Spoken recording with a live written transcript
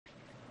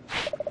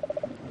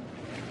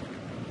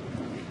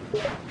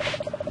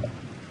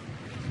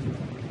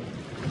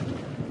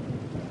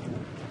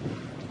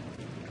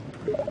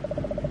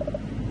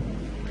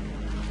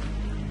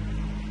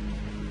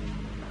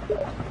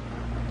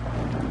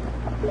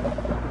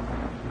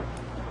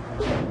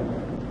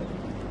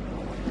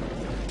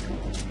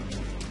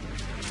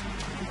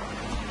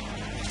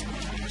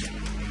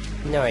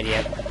No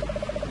idea.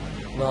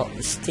 Well,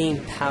 the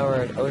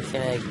steam-powered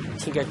oceanic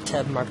Tinker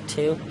Tub Mark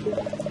II.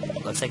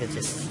 Looks like it's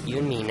just you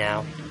and me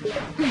now.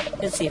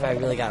 Let's see if I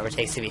really got what it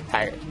takes to be a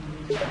pirate.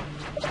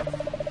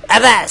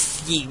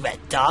 Avast, ye red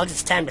dogs!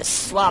 It's time to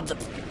swab the...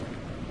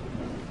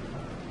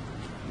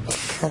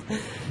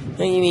 What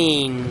do you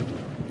mean?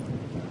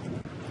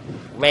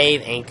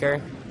 Wave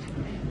anchor?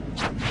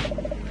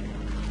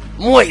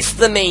 Moist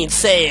the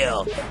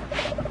mainsail!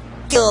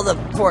 Kill the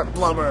port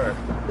blubber!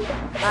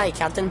 Hi,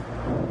 Captain.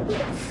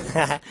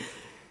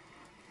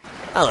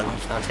 I love you,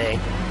 Shantae.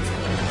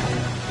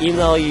 Even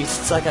though you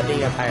suck at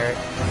being a pirate.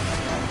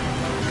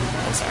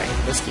 I'm sorry,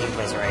 this game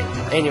was right.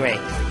 Anyway,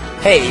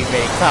 hey,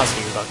 everybody, Klaus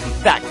here,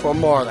 welcome back for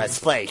more Let's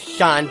Play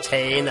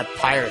Shantae and the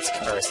Pirate's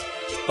Curse.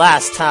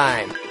 Last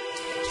time,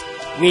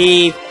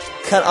 we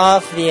cut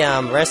off the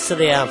rest of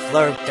the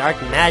flow of dark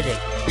magic.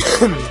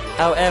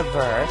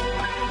 However,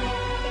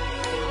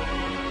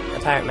 the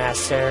Pirate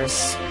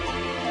Masters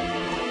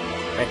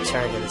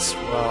returned to this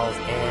world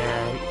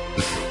and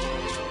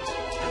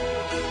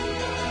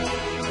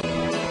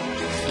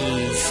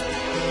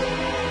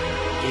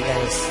you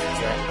guys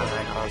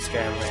on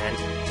Scramland.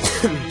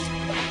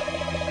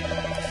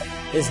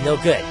 This is no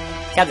good.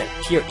 Captain,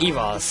 pure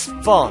evil has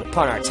fallen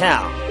upon our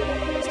town.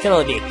 This can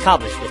only be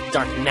accomplished with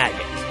dark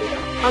magic.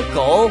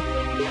 Uncle,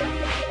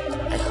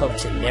 I hope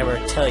to never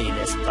tell you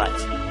this, but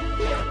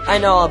I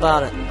know all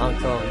about it,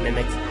 Uncle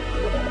Mimic.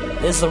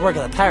 This is the work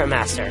of the Pirate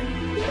Master.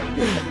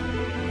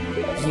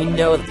 You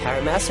know the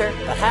Pirate Master?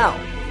 But how?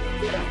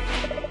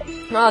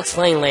 I'll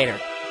explain later.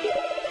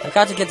 I've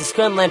got to get to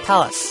Scramland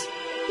Palace,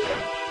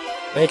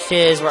 which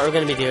is what we're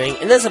going to be doing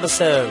in this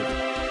episode.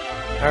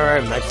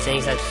 However, much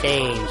things have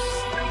changed.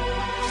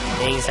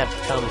 Things have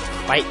become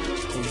quite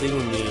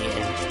gloomy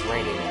and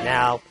raining.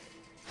 Now,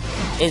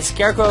 in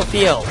Scarecrow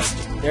Fields,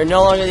 there are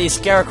no longer these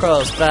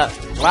scarecrows, but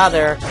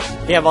rather,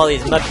 we have all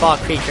these mudball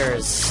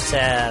creatures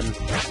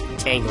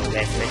tangled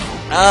with.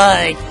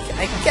 I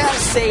gotta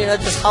say,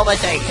 just how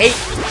much I hate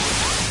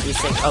these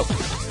things. Oh,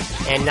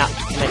 and not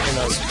to mention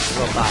those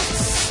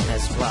robots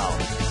as well.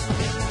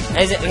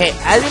 As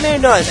you may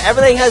notice,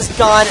 everything has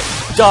gone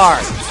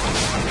dark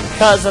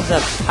because of the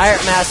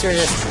Pirate Master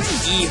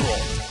just evil.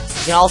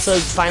 You can also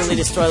finally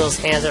destroy those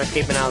hands that are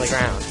creeping out of the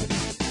ground,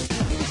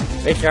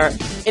 which are,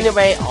 in a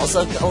way,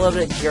 also a little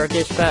bit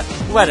jerkish, but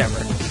whatever.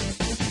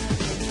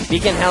 We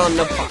can handle them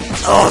no problem.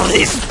 Oh,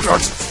 these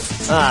jerks!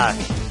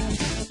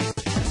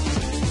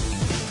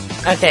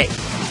 Okay.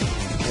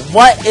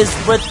 What is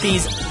with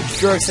these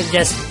jerks that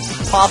just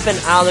popping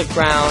out of the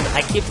ground?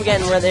 I keep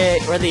forgetting where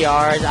they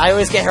are. I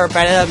always get hurt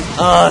by them.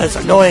 It's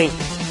annoying.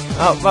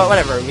 Oh, but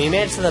whatever. We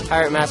made it to the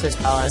Pirate Master's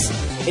Palace.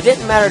 It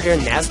didn't matter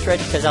during that stretch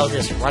because I was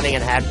just running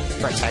and had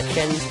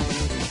protection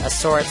of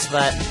sorts,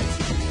 but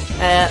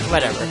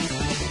whatever.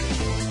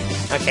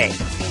 Okay.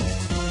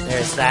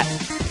 There's that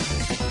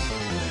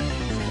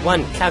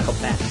one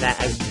Calcopat that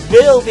I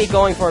will be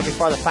going for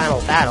before the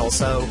final battle,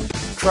 so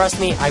trust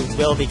me, I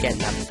will be getting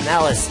them.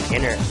 Now let's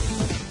enter.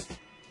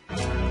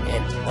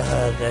 And,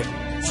 the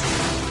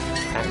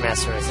Pirate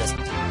Master is just...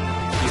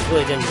 He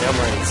really didn't know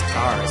where these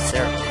cars.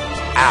 They're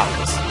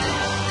out.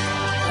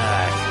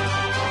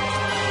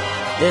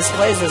 This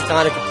place has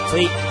gone a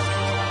complete...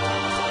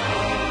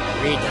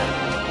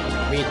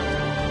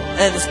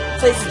 this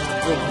place is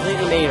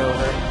completely made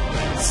over.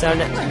 So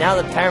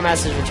now the Pirate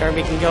Master's returned,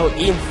 we can go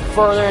even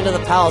further into the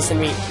palace than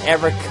we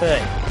ever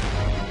could.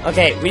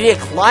 Okay, we need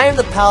to climb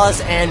the palace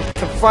and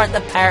confront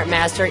the Pirate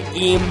Master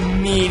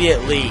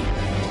immediately.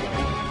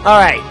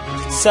 Alright,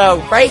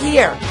 so right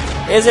here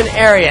is an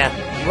area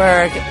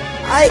where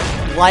I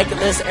like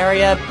this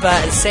area, but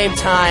at the same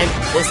time,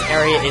 this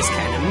area is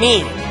kind of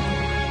mean.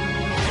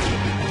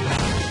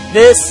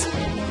 This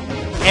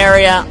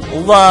area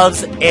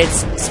loves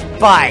its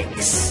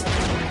spikes.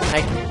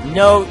 Like,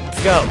 no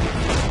joke.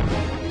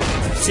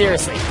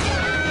 Seriously.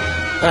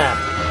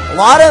 A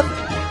lot of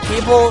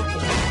people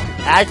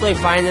actually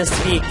find this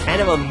to be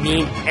kind of a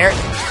mean area.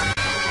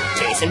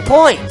 Case in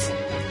point.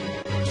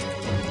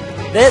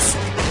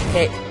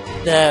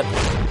 The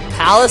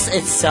palace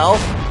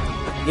itself,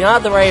 you don't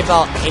have to worry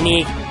about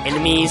any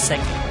enemies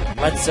like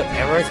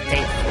whatsoever,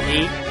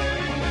 thankfully.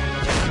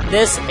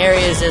 This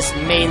area is just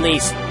mainly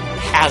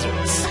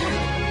hazards.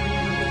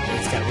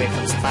 Just gotta wait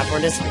for this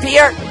platform to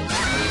disappear.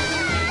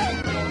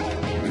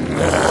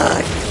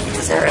 You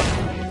deserve it.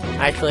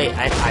 Actually,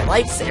 I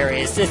like this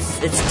area.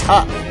 It's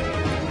tough.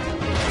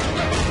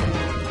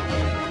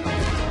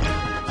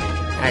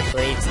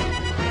 Actually,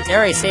 this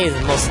area is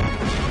the most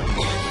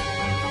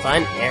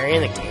fun area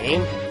in the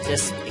game.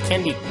 Just, it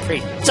can be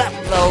pretty tough,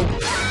 though.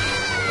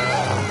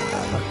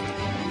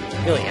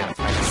 Really out of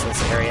practice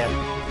this area.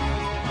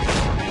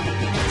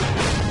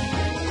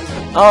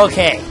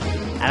 Okay.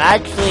 I'm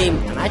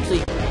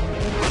actually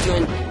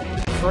doing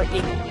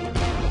pretty good.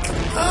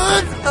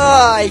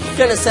 Oh, I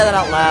shouldn't have said that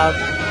out loud.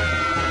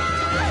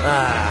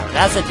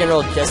 That's the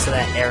general gist of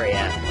that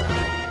area.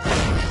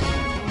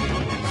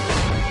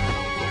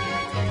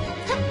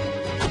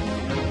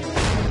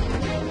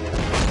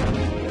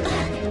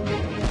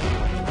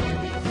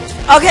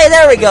 Okay,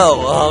 there we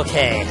go.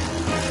 Okay.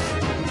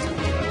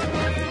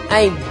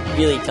 I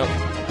really don't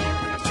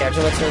care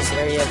too much for this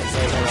area, but at the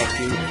same time I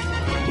do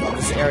love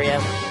this area.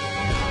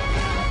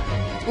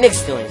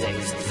 Mixed feelings, I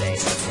used to say.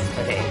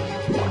 Okay.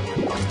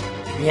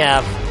 We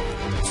have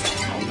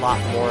a lot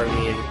more we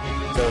need to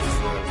go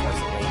through,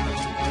 unfortunately.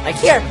 Like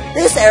here,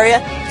 this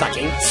area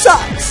fucking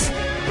sucks!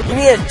 You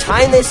need to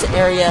time this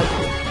area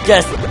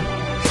just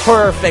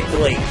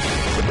perfectly.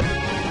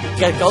 You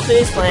gotta go through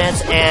these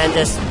plants and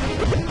just...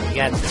 You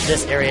got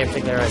this area in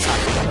particular I was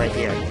talking about right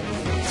here.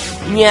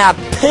 Yeah,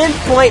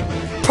 pinpoint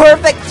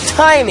perfect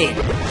timing!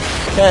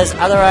 Because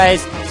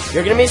otherwise,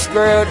 you're gonna be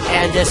screwed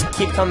and just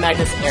keep coming back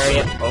to this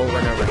area over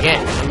and over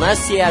again.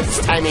 Unless you have this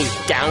timing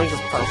down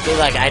just perfectly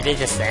like I did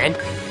just then,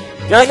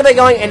 you're not gonna be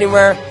going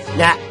anywhere.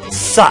 That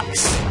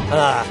sucks.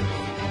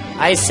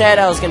 I said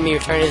I was gonna be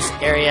returning to this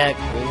area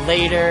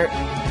later.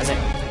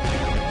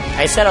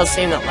 I said I was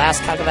saving that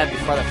last Kakobat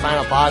before the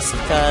final boss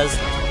because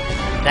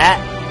that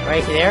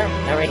right here,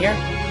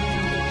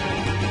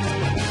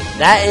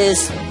 that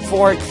is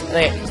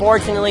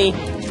fortunately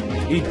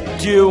you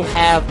do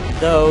have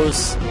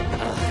those.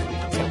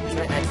 Can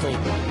I actually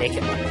make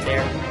it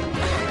there?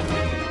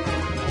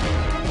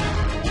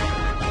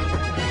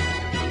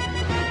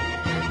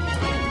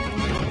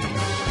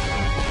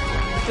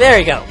 There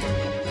you go.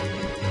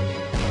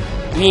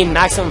 You need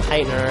maximum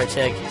height in order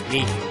to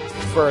reach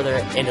further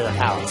into the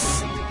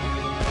palace.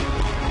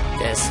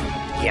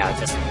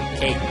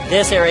 Okay,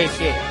 this area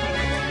here.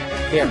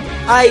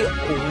 I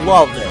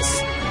love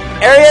this.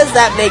 Areas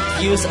that make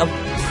use of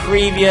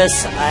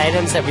previous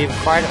items that we've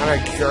acquired on our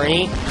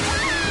journey,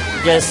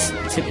 just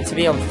to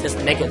be able to just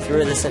make it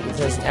through this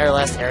entire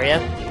last area,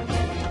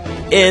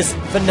 is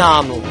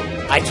phenomenal.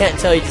 I can't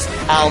tell you just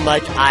how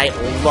much I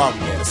love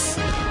this.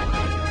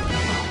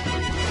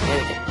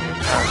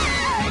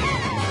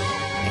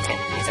 I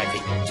can't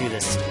exactly do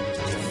this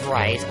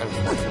right,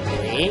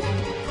 unfortunately.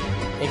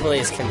 Thankfully,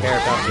 this conveyor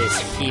belt is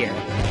here.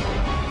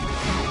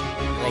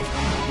 Like,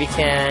 we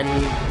can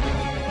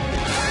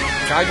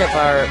charge up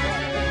our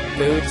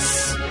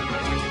boots.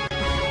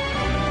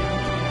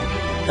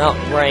 Not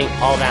wearing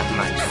all that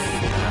much.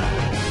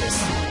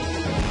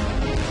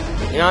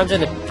 I'm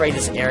going to break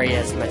this area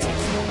as much as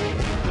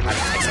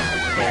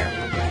there.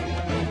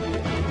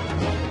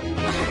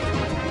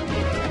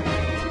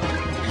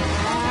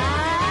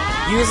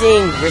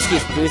 Using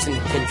Risky's boots in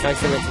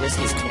conjunction with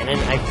Risky's cannon,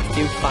 I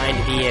do find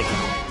to be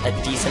a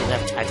decent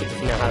enough tactic if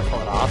you know how to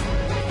pull it off.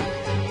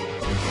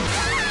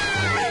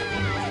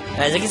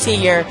 As you can see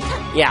here,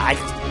 yeah,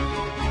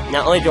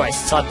 not only do I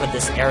suck, but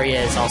this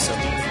area is also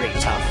pretty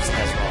tough as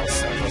well.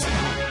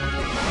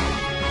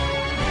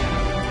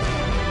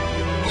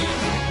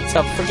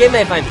 So forgive me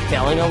if I'm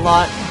failing a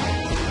lot.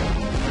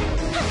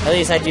 At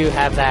least I do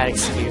have that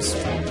excuse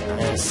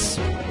as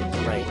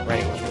right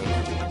with me.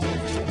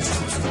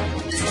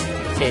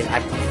 Okay, I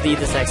believe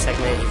this next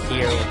segment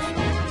here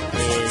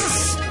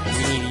is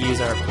we need to use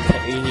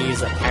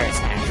a pirate's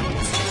hack.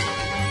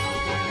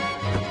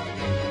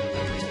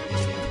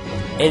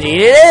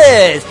 Indeed it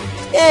is!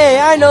 Hey,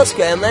 I know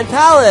Scramland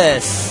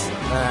Palace!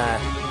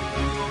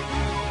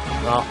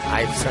 Well,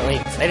 I've certainly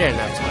played it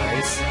enough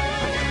times.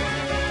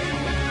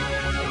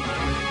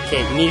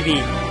 Okay, we need to be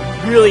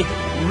really,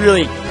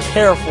 really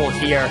careful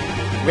here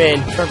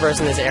when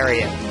traversing this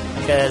area.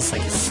 Because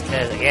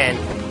again,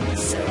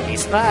 so many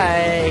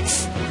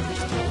spikes!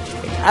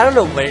 I don't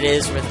know what it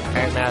is with the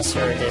Pirate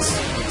Master just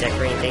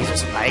decorating things with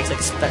spikes,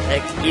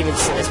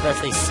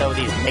 especially so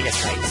these mega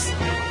spikes.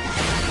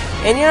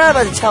 And you're not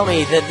about to tell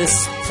me that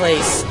this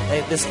place,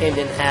 this game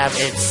didn't have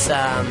its,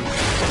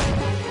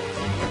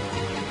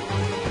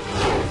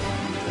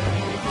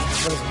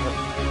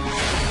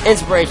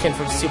 inspiration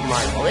from Super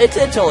Mario World. It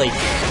totally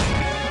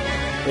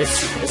did.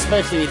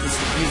 Especially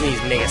using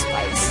these mega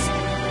spikes.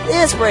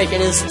 The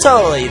inspiration is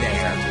totally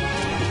there.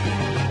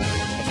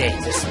 Okay,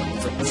 just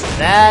flip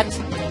that.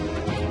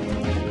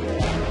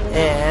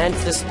 And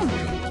just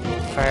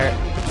fire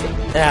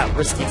that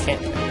risky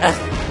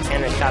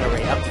cannon shot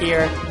array up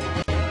here.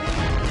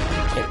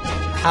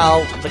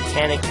 How the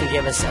cannon can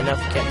give us enough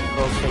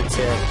motion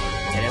to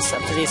get us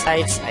up to these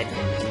heights, I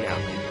don't know.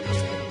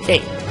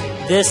 Okay,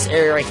 this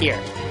area right here.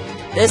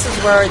 This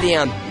is where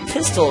the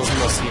pistol is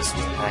most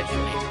useful,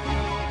 actually.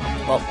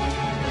 Well,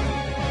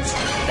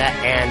 that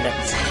and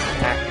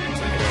that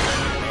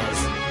is,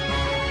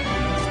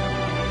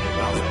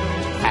 well,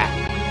 hat.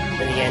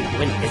 Then again,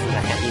 when isn't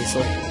that hat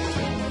useful?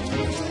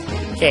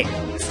 Okay.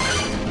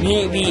 You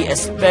need to be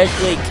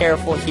especially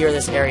careful here in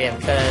this area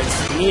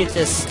because you need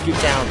to scoot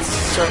down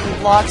certain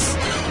blocks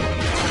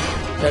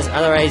because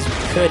otherwise you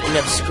could end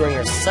up screwing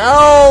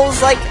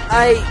yourselves like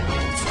I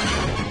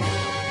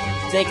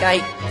think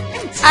I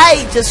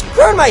just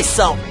screwed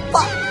myself.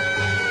 Fuck.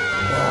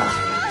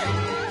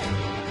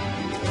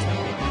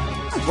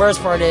 worst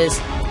part is,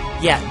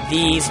 yeah,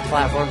 these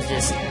platforms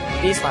don't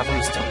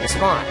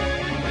respawn.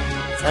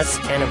 So that's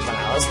kind of what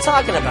I was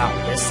talking about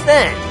just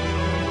then.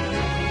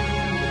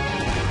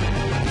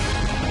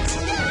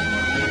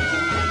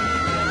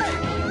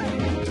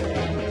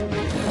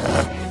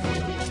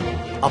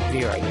 I'll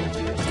be right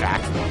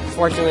back.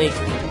 Fortunately, if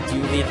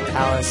you do leave the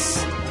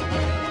palace,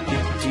 you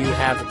do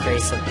have the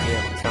grace of being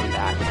able to come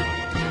back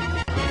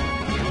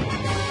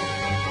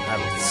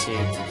up to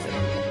the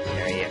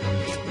area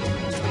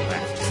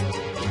left.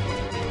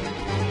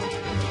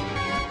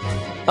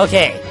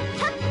 Okay,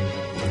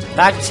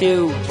 back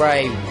to where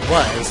I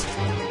was.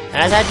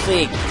 And that's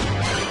actually a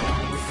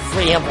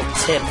pretty helpful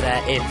tip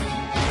that if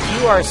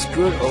you are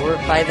screwed over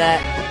by that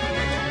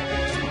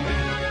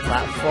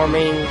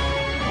platforming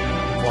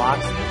block,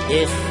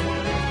 if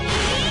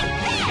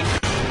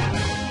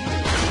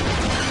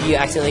you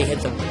accidentally hit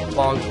the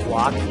wrong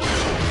block,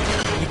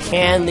 you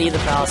can leave the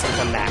palace and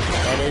come back.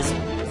 That is a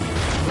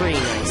pretty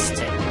nice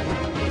tip.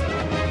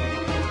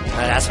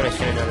 That's what I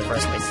should have done in the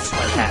first place. Just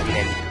like that and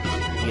then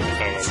use the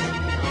cannon.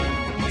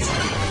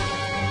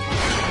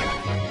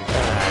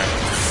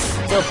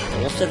 Still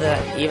bullshit that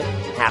even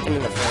happened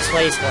in the first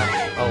place, but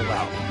oh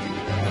well.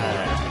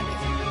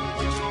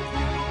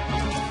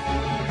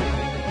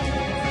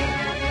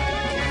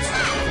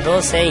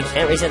 Those saying you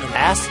can't reset the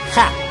past?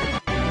 Ha!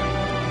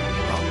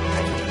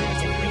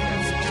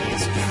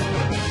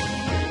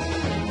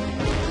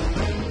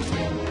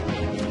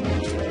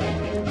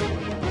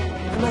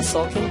 Am I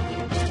sulking?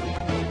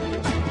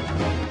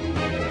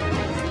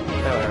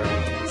 However,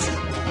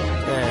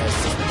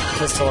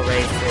 pistol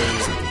array for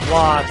these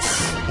blocks.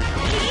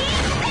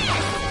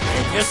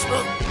 And just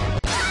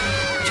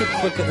too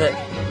quick with it.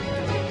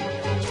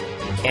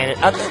 Cannon.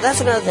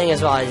 That's another thing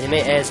as well, as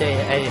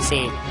you've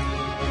seen.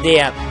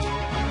 The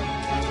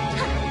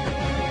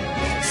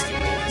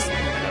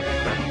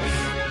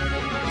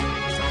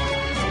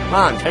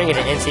wow, I'm turning it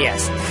into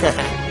NCS.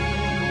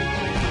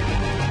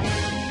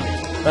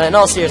 But in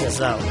all seriousness,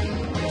 though,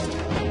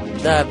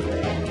 the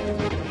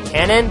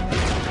cannon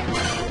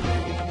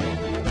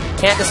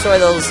can't destroy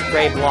those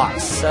gray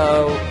blocks.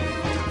 So,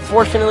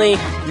 fortunately,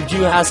 you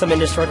do have some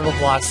indestructible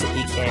blocks that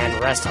you can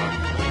rest on.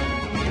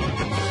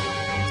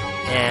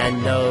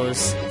 And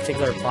those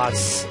particular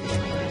blocks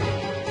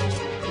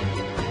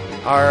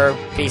are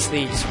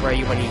basically just where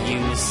you want to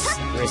use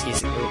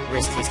Risky's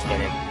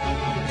cannon.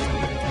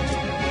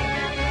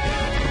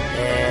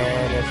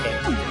 And, okay,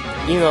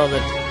 even though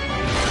the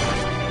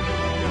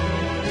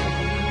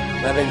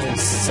weapons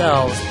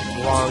themselves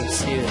belong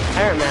to the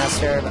Pirate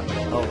Master, but,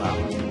 oh well,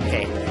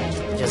 okay,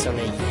 I'm just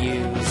gonna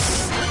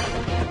use,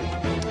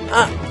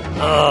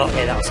 oh,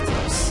 okay, that was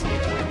close.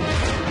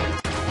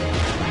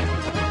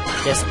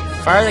 Just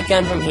fire the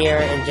gun from here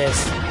and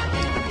just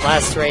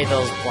blast away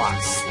those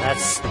blocks.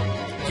 That's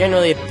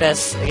generally the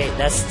best, okay,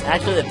 that's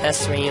actually the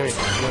best way you want to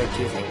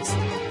do things.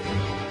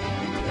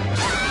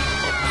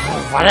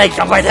 Why did I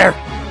jump right there?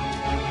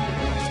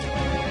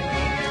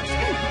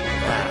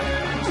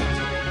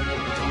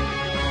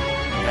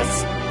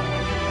 That's...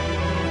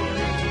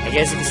 I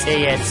guess you can say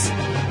it's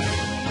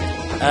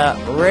a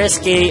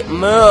risky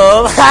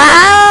move.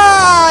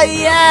 Ah,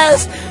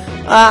 yes!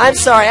 I'm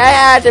sorry, I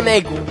had to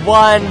make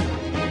one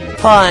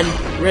pun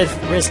with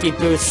Risky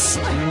Booth's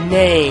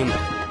name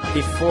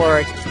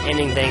before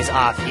ending things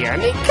off here. I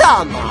mean,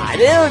 come on,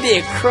 it would be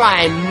a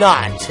crime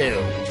not to.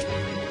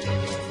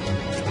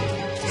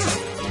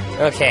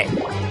 Okay.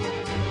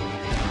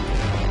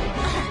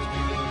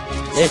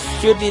 This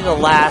should be the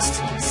last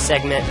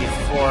segment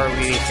before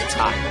we reach the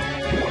top.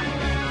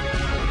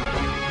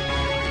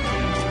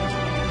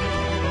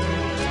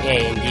 Yeah,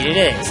 indeed it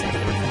is.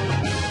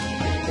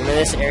 In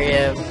this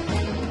area,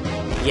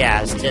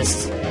 yeah, it's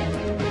just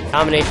a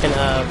combination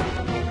of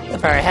the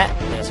pirate hat,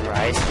 no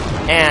surprise,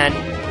 and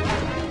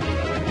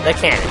the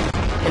cannon.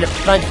 And a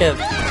bunch of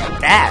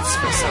bats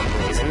for some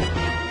reason.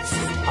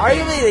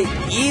 Arguably the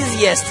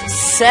easiest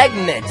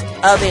segment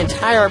of the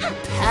entire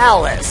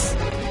palace.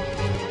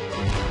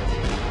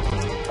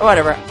 Or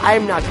whatever,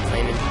 I'm not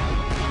complaining.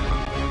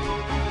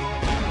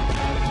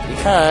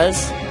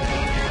 Because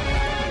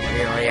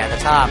we're already at the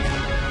top.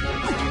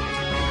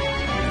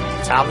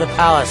 Top of the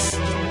palace.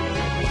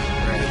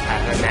 Where the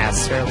Pirate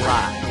Master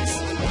lies.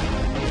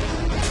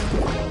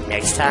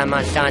 Next time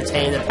on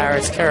Shantae and the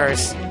Pirate's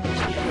Curse,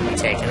 we'll be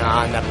taking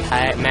on the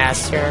Pirate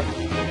Master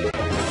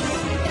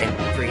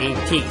and bringing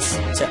peace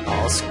to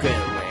all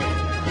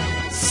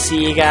Squidward.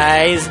 See you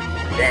guys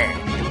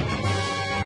then.